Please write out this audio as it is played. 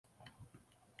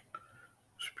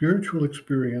Spiritual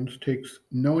experience takes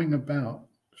knowing about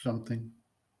something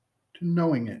to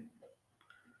knowing it.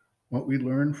 What we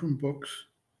learn from books,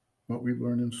 what we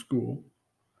learn in school,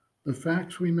 the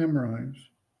facts we memorize,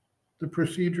 the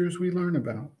procedures we learn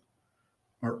about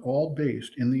are all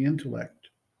based in the intellect,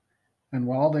 and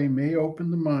while they may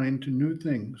open the mind to new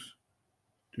things,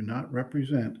 do not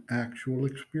represent actual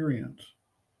experience.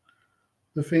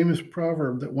 The famous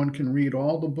proverb that one can read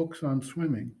all the books on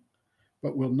swimming,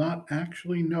 but will not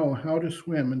actually know how to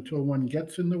swim until one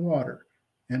gets in the water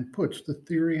and puts the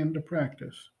theory into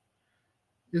practice,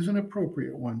 is an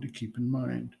appropriate one to keep in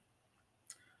mind.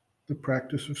 The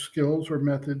practice of skills or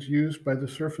methods used by the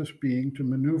surface being to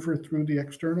maneuver through the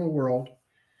external world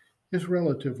is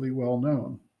relatively well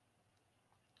known.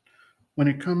 When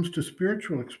it comes to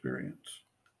spiritual experience,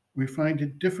 we find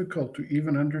it difficult to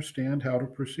even understand how to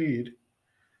proceed.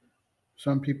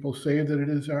 Some people say that it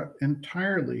is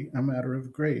entirely a matter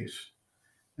of grace,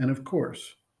 and of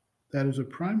course, that is a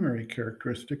primary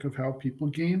characteristic of how people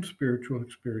gain spiritual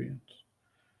experience.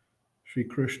 Sri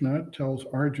Krishna tells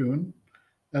Arjuna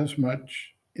as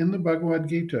much in the Bhagavad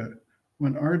Gita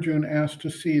when Arjuna asked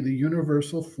to see the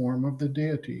universal form of the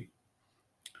deity.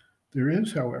 There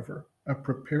is, however, a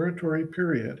preparatory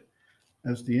period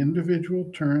as the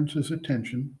individual turns his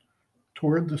attention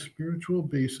toward the spiritual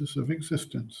basis of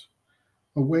existence,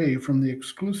 away from the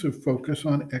exclusive focus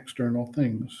on external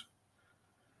things.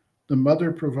 The mother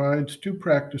provides two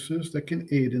practices that can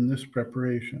aid in this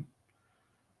preparation.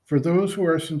 For those who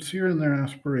are sincere in their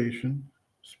aspiration,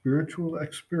 spiritual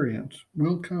experience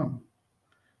will come.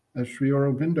 As Sri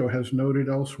Aurobindo has noted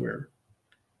elsewhere,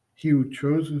 he who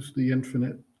chooses the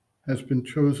infinite has been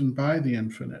chosen by the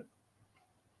infinite.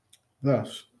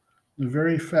 Thus, the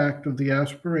very fact of the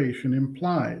aspiration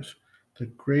implies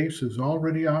that grace is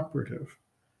already operative,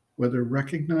 whether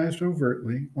recognized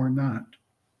overtly or not.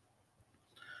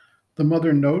 The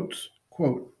mother notes,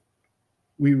 quote,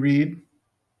 "We read,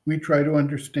 we try to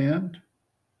understand,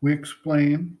 we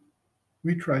explain,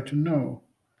 we try to know.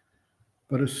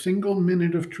 But a single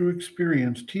minute of true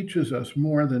experience teaches us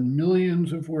more than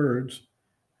millions of words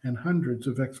and hundreds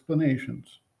of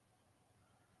explanations."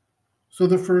 So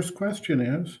the first question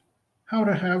is how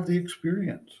to have the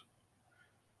experience.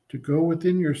 To go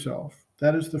within yourself,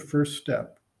 that is the first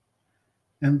step.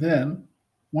 And then,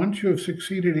 once you have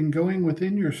succeeded in going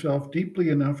within yourself deeply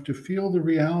enough to feel the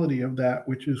reality of that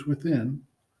which is within,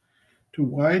 to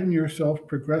widen yourself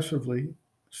progressively,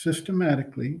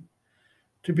 systematically,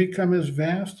 to become as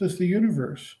vast as the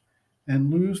universe and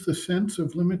lose the sense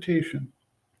of limitation.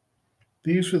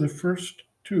 These are the first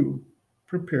two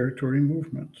preparatory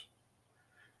movements.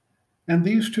 And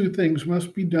these two things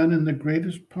must be done in the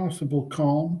greatest possible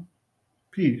calm,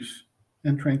 peace,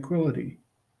 and tranquility.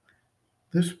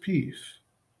 This peace,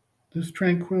 this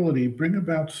tranquility bring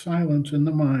about silence in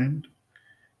the mind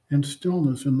and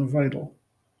stillness in the vital.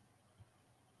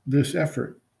 This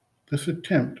effort, this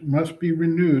attempt must be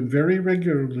renewed very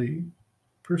regularly,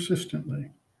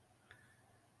 persistently.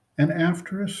 And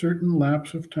after a certain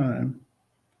lapse of time,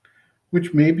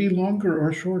 which may be longer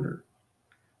or shorter,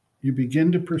 you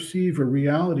begin to perceive a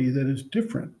reality that is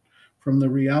different from the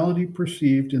reality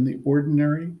perceived in the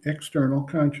ordinary external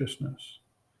consciousness.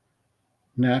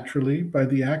 Naturally, by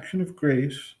the action of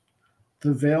grace,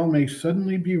 the veil may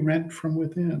suddenly be rent from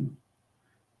within,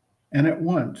 and at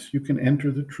once you can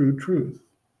enter the true truth.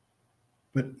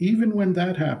 But even when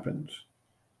that happens,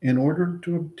 in order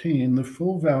to obtain the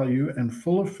full value and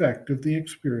full effect of the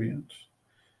experience,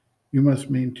 you must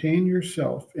maintain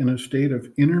yourself in a state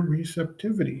of inner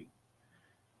receptivity.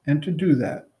 And to do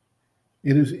that,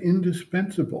 it is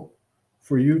indispensable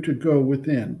for you to go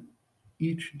within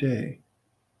each day.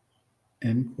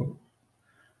 End quote.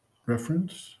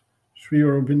 Reference, Sri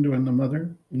Aurobindo and the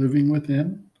Mother, Living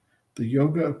Within, the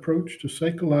Yoga Approach to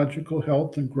Psychological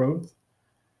Health and Growth,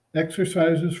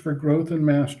 Exercises for Growth and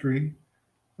Mastery,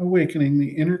 Awakening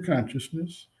the Inner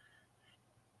Consciousness,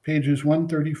 pages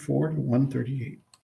 134 to 138.